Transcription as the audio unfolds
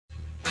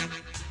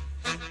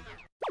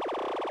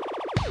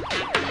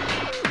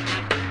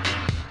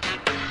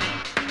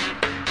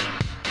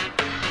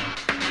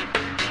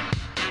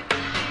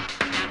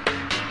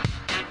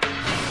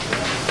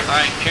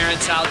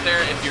parents out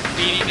there, if you're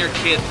feeding your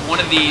kid one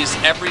of these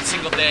every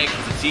single day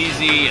because it's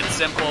easy, it's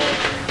simple,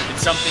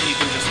 it's something you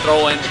can just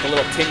throw in with a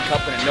little tin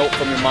cup and a note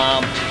from your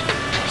mom,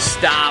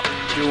 stop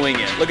doing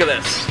it. Look at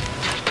this.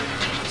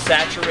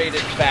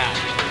 Saturated fat.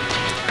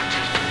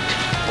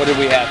 What do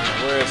we have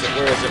here? Where is it?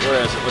 Where is it?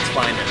 Where is it? Let's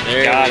find it.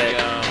 There we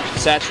go.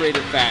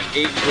 Saturated fat.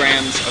 8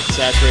 grams of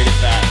saturated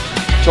fat.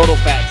 Total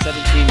fat,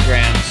 17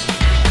 grams.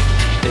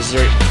 Is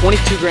there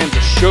 22 grams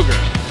of sugar?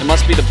 It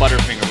must be the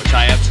Butterfinger, which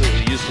I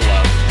absolutely used to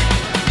love.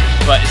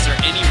 But is there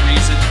any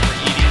reason